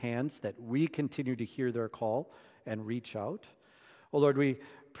eyes and hands that we continue to hear their call and reach out. Oh Lord, we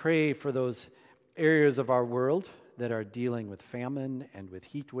pray for those areas of our world that are dealing with famine and with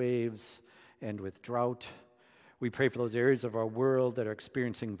heat waves and with drought. We pray for those areas of our world that are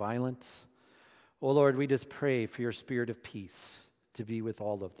experiencing violence. Oh Lord, we just pray for your spirit of peace to be with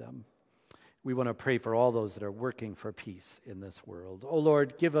all of them. We want to pray for all those that are working for peace in this world. Oh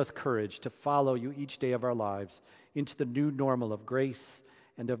Lord, give us courage to follow you each day of our lives into the new normal of grace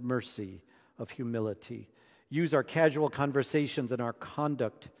and of mercy, of humility. Use our casual conversations and our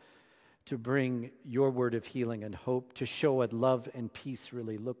conduct to bring your word of healing and hope, to show what love and peace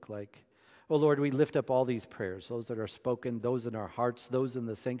really look like. Oh Lord, we lift up all these prayers, those that are spoken, those in our hearts, those in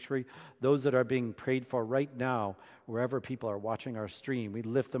the sanctuary, those that are being prayed for right now, wherever people are watching our stream. We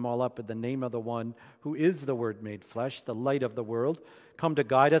lift them all up in the name of the one who is the Word made flesh, the light of the world. Come to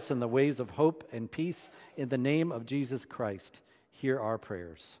guide us in the ways of hope and peace. In the name of Jesus Christ, hear our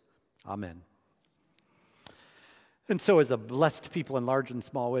prayers. Amen. And so as a blessed people in large and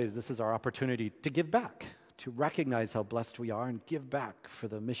small ways, this is our opportunity to give back, to recognize how blessed we are and give back for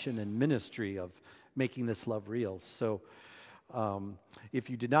the mission and ministry of making this love real. So if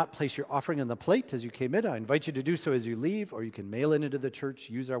you did not place your offering on the plate as you came in, I invite you to do so as you leave, or you can mail it into the church.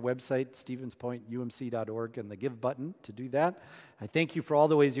 Use our website, stevenspointumc.org, and the give button to do that. I thank you for all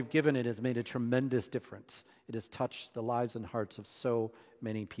the ways you've given. It has made a tremendous difference. It has touched the lives and hearts of so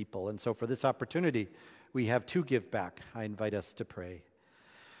many people. And so for this opportunity, we have to give back. I invite us to pray.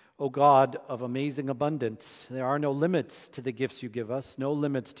 O God of amazing abundance, there are no limits to the gifts you give us, no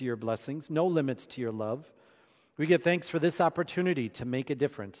limits to your blessings, no limits to your love. We give thanks for this opportunity to make a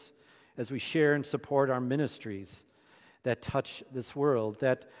difference as we share and support our ministries that touch this world,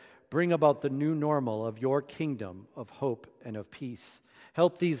 that bring about the new normal of your kingdom of hope and of peace.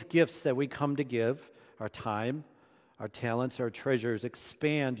 Help these gifts that we come to give, our time, our talents, our treasures,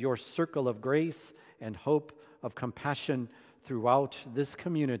 expand your circle of grace and hope, of compassion throughout this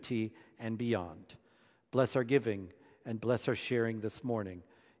community and beyond. Bless our giving and bless our sharing this morning.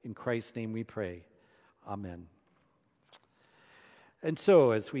 In Christ's name we pray. Amen. And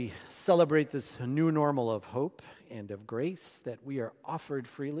so as we celebrate this new normal of hope and of grace that we are offered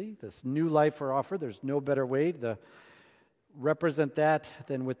freely, this new life we're offered, there's no better way to represent that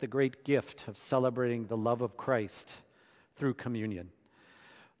than with the great gift of celebrating the love of Christ through communion.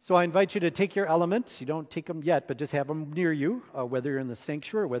 So I invite you to take your elements. You don't take them yet, but just have them near you, whether you're in the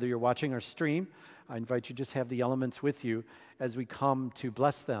sanctuary or whether you're watching our stream. I invite you to just have the elements with you as we come to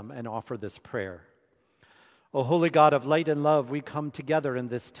bless them and offer this prayer. O holy God of light and love, we come together in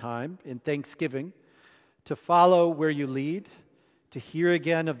this time in thanksgiving to follow where you lead, to hear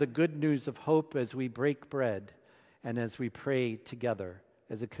again of the good news of hope as we break bread and as we pray together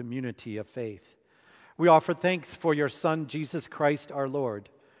as a community of faith. We offer thanks for your Son, Jesus Christ our Lord,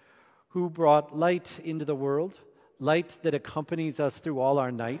 who brought light into the world, light that accompanies us through all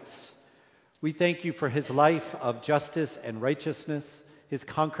our nights. We thank you for his life of justice and righteousness, his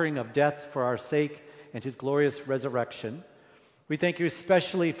conquering of death for our sake, and his glorious resurrection. We thank you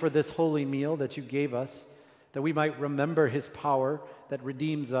especially for this holy meal that you gave us, that we might remember his power that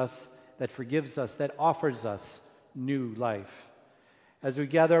redeems us, that forgives us, that offers us new life. As we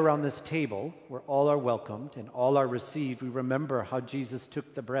gather around this table, where all are welcomed and all are received, we remember how Jesus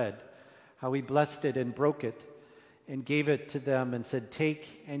took the bread, how he blessed it and broke it and gave it to them and said,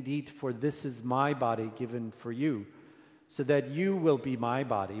 "Take and eat, for this is my body given for you, so that you will be my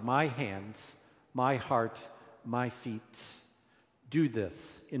body, my hands, my heart, my feet. Do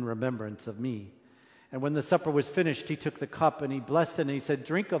this in remembrance of me." And when the supper was finished, he took the cup and he blessed it and he said,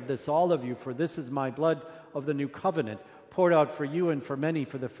 "Drink of this, all of you, for this is my blood of the new covenant, poured out for you and for many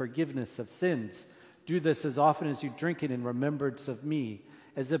for the forgiveness of sins. Do this as often as you drink it in remembrance of me,"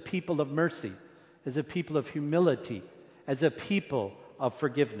 as a people of mercy, as a people of humility, as a people of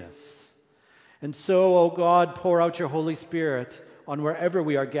forgiveness. And so, O God, pour out your Holy Spirit on wherever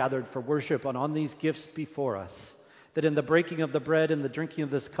we are gathered for worship and on these gifts before us, that in the breaking of the bread and the drinking of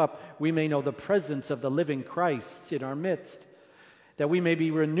this cup, we may know the presence of the living Christ in our midst, that we may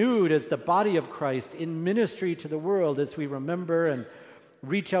be renewed as the body of Christ in ministry to the world as we remember and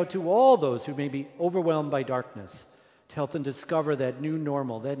reach out to all those who may be overwhelmed by darkness, to help them discover that new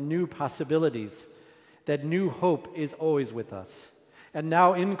normal, that new possibilities, that new hope is always with us. And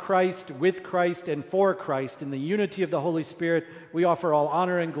now in Christ, with Christ, and for Christ, in the unity of the Holy Spirit, we offer all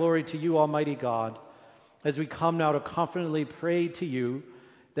honor and glory to you, Almighty God, as we come now to confidently pray to you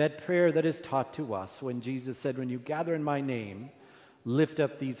that prayer that is taught to us when Jesus said, "When you gather in my name, lift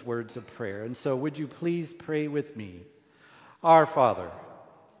up these words of prayer." And so would you please pray with me? Our Father,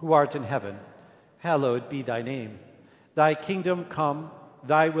 who art in heaven, hallowed be thy name. Thy kingdom come,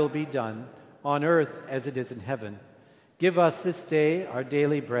 thy will be done, on earth as it is in heaven. Give us this day our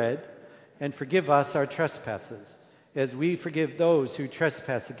daily bread, and forgive us our trespasses, as we forgive those who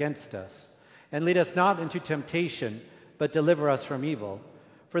trespass against us. And lead us not into temptation, but deliver us from evil.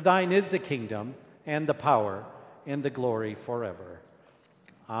 For thine is the kingdom, and the power, and the glory forever.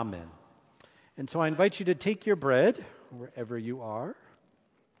 Amen. And so I invite you to take your bread, wherever you are,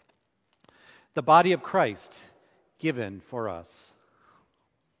 the body of Christ given for us.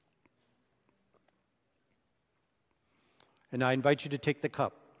 And I invite you to take the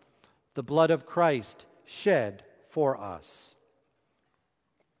cup, the blood of Christ shed for us.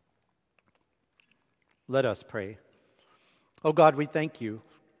 Let us pray. Oh God, we thank you.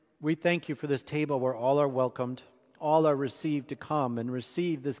 We thank you for this table where all are welcomed, all are received to come and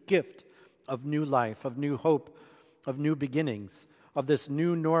receive this gift of new life, of new hope, of new beginnings, of this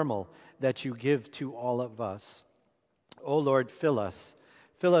new normal that you give to all of us. Oh Lord, fill us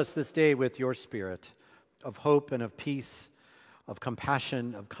this day with your spirit of hope and of peace, of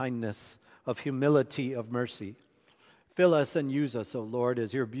compassion, of kindness, of humility, of mercy. Fill us and use us, O Lord,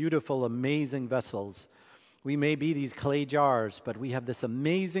 as your beautiful, amazing vessels. We may be these clay jars, but we have this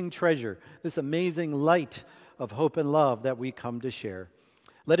amazing treasure, this amazing light of hope and love that we come to share.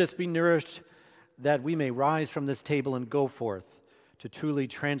 Let us be nourished that we may rise from this table and go forth to truly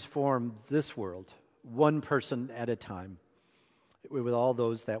transform this world, one person at a time, with all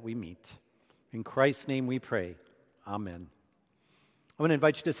those that we meet. In Christ's name we pray. Amen. I'm going to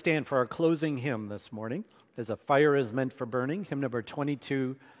invite you to stand for our closing hymn this morning. As a fire is meant for burning, hymn number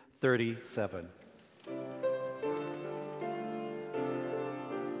 2237.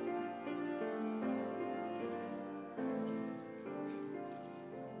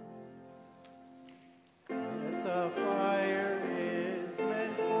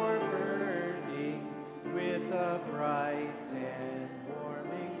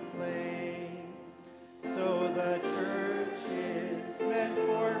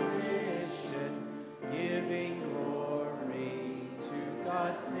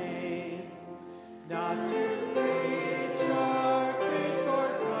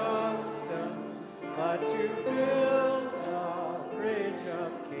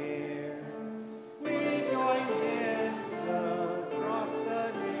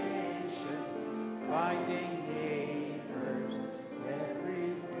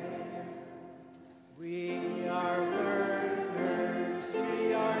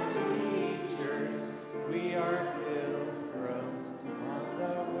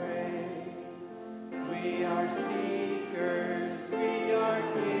 We are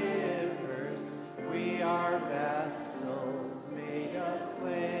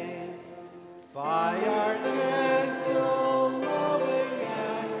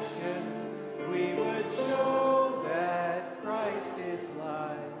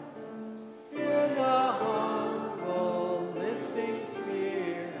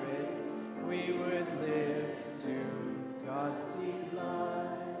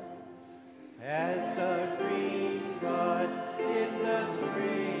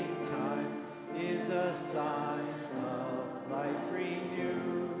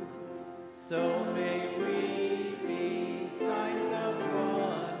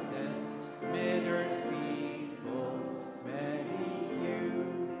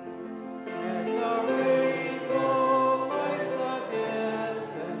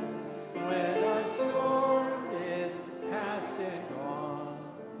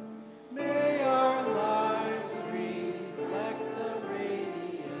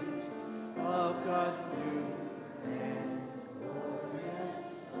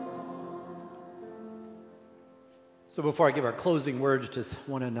So before I give our closing words, just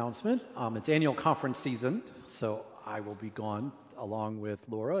one announcement. It's annual conference season, so I will be gone along with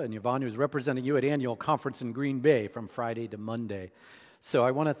Laura and Yvonne, who's representing you at annual conference in Green Bay from Friday to Monday. So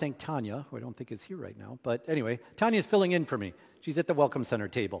I want to thank Tanya, who I don't think is here right now. But anyway, Tanya's filling in for me. She's at the Welcome Center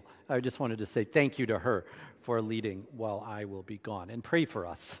table. I just wanted to say thank you to her for leading while I will be gone. And pray for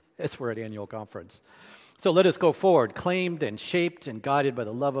us as we're at annual conference. So let us go forward, claimed and shaped and guided by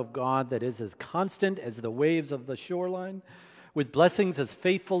the love of God that is as constant as the waves of the shoreline, with blessings as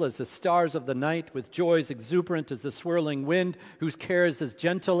faithful as the stars of the night, with joys exuberant as the swirling wind, whose care is as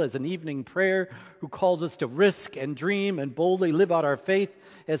gentle as an evening prayer, who calls us to risk and dream and boldly live out our faith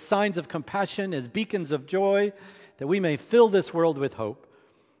as signs of compassion, as beacons of joy, that we may fill this world with hope.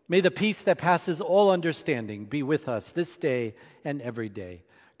 May the peace that passes all understanding be with us this day and every day.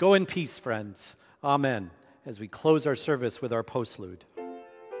 Go in peace, friends. Amen. As we close our service with our postlude.